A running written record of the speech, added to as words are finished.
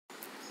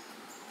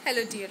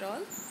Hello, dear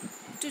all.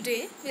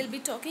 Today we'll be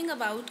talking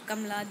about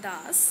Kamala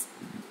Das,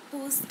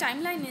 whose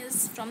timeline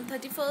is from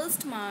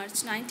 31st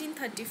March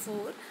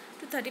 1934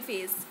 to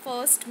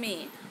 31st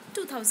May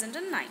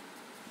 2009.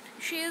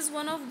 She is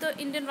one of the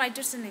Indian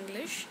writers in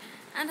English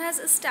and has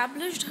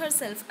established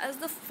herself as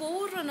the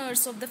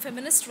forerunners of the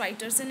feminist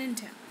writers in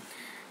India.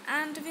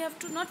 And we have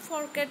to not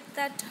forget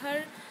that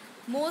her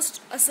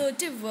most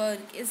assertive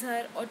work is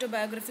her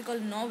autobiographical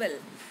novel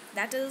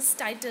that is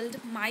titled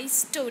My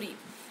Story,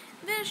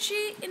 where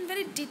she in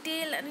very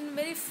detailed and in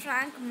very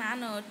frank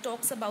manner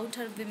talks about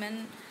her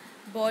women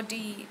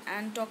body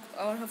and talk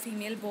or her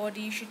female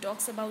body. She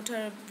talks about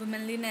her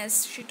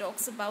womanliness. She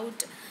talks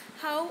about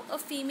how a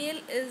female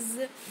is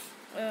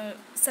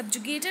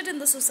subjugated in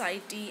the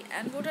society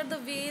and what are the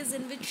ways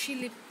in which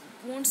she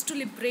wants to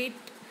liberate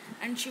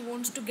and she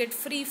wants to get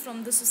free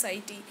from the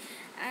society.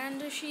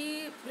 And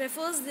she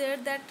refers there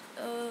that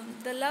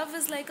the love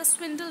is like a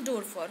swindle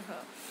door for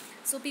her,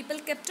 so people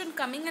kept on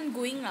coming and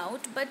going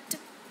out, but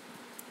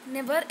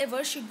never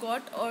ever she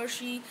got or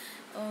she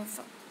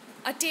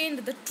attained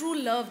the true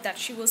love that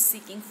she was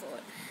seeking for.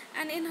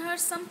 And in her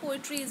some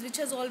poetries, which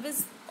has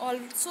always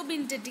also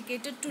been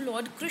dedicated to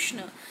Lord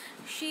Krishna,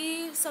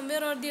 she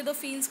somewhere or the other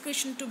feels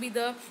Krishna to be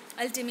the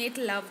ultimate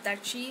love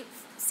that she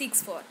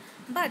seeks for.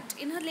 But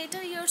in her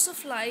later years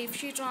of life,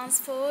 she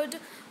transferred,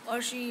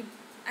 or she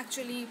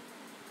actually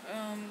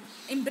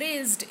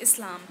embraced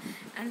Islam,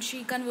 and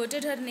she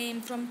converted her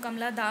name from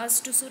Kamala Das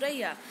to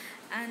Suraya.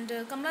 And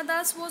Kamala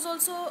Das was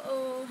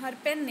also her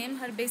pen name.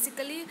 Her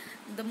basically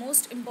the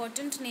most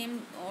important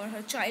name or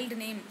her child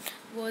name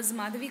was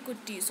Madhavi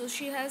Kutti. So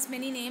she has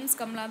many names,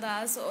 Kamala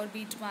Das or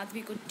be it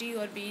Madhavi Kutti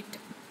or be it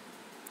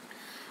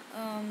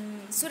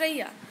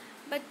Suraya.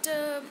 But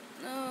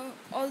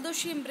although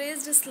she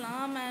embraced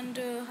Islam and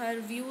her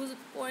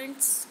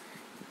viewpoints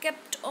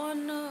kept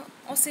on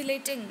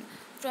oscillating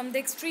from the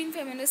extreme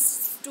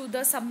feminists to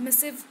the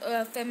submissive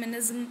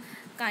feminism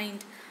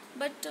kind.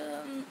 But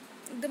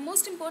the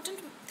most important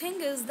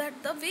thing is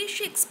that the way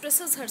she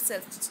expresses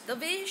herself, the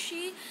way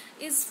she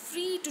is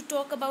free to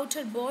talk about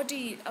her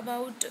body,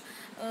 about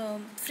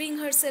freeing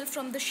herself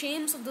from the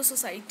shames of the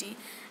society.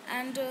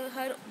 And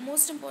her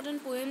most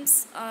important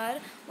poems are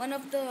one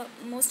of the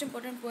most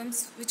important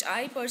poems which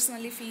I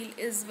personally feel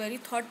is very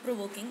thought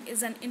provoking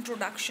is an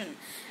introduction,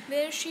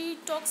 where she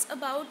talks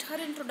about her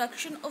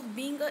introduction of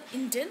being an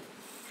Indian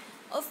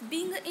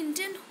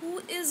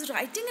who is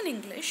writing in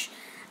English.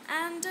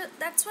 And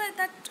that's why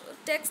that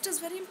text is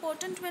very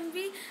important when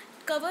we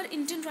cover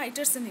Indian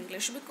writers in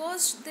English,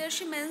 because there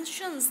she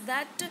mentions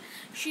that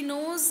she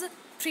knows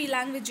three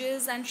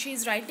languages and she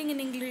is writing in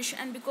English,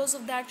 and because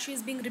of that she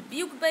is being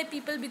rebuked by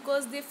people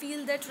because they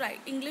feel that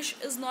English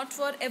is not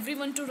for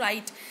everyone to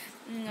write.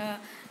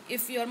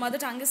 If your mother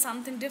tongue is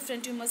something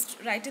different, you must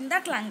write in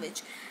that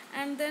language.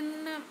 And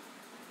then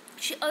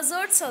she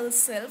asserts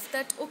herself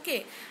that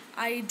okay,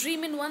 I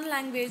dream in one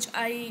language,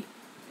 I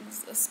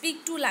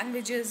speak two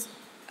languages,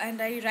 and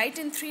I write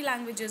in three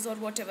languages or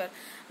whatever.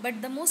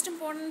 But the most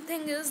important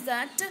thing is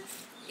that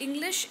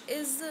English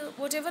is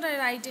whatever I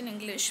write in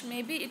English,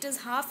 maybe it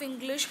is half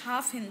English,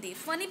 half Hindi.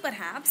 Funny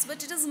perhaps,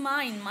 but it is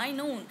mine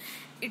own.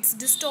 Its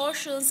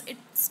distortions,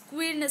 its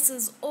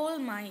queernesses, all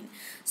mine.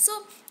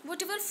 So,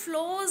 whatever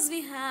flaws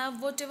we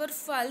have, whatever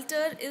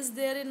falter is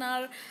there in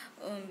our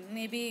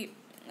maybe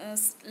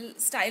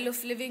style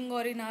of living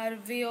or in our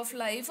way of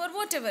life or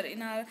whatever,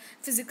 in our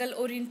physical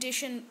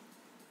orientation,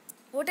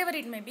 whatever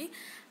it may be,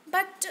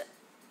 but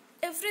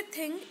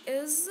everything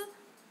is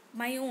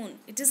my own,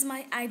 it is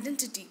my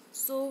identity.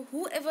 So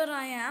whoever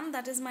I am,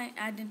 that is my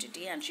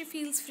identity, and she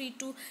feels free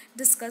to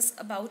discuss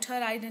about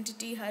her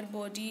identity, her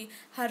body,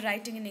 her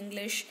writing in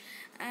English.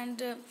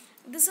 And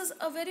this is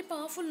a very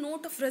powerful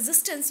note of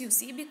resistance, you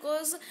see,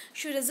 because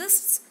she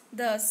resists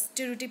the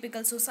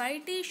stereotypical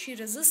society, she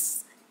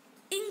resists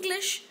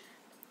English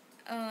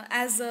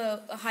as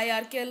a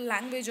hierarchical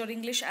language or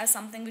English as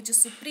something which is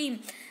supreme,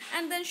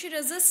 and then she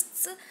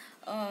resists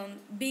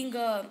being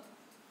a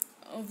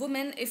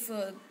woman if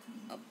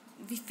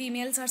we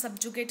females are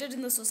subjugated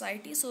in the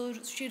society, so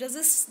she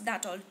resists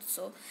that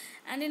also.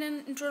 And in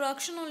an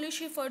introduction only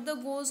she further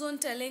goes on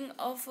telling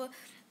of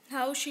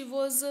how she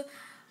was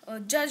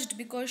judged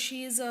because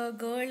she is a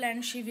girl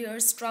and she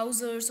wears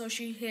trousers or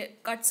she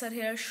cuts her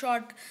hair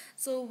short,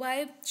 so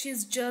why she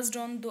is judged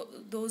on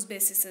those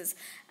bases.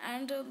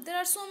 And there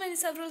are so many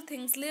several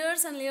things,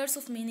 layers and layers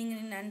of meaning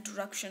in an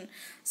introduction.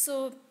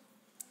 So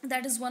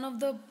that is one of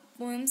the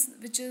poems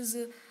which is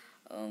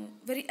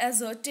very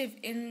assertive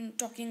in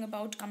talking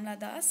about Kamala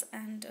Das.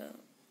 And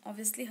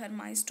obviously her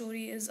My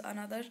Story is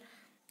another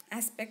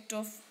aspect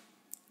of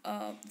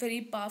a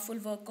very powerful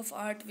work of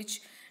art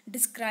which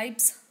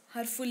describes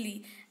her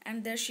fully.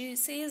 And there she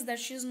says that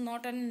she is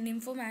not a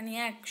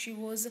nymphomaniac, she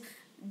was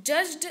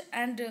judged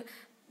and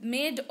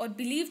made or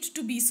believed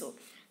to be so.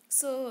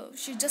 So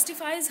she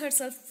justifies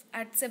herself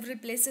at several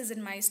places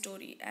in My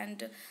Story,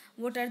 and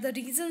what are the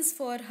reasons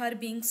for her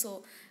being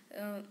so.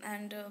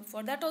 And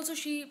for that also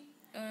she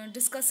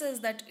discusses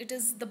that it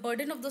is the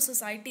burden of the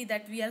society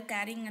that we are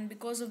carrying, and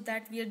because of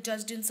that we are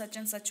judged in such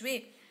and such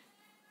way.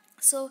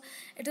 So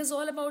it is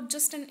all about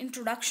just an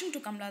introduction to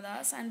Kamala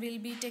Das, and we'll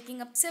be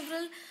taking up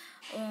several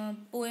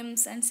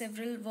poems and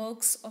several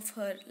works of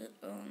her,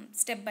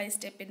 step by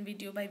step in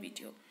video by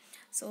video.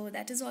 So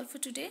that is all for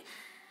today,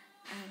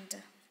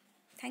 and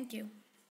thank you.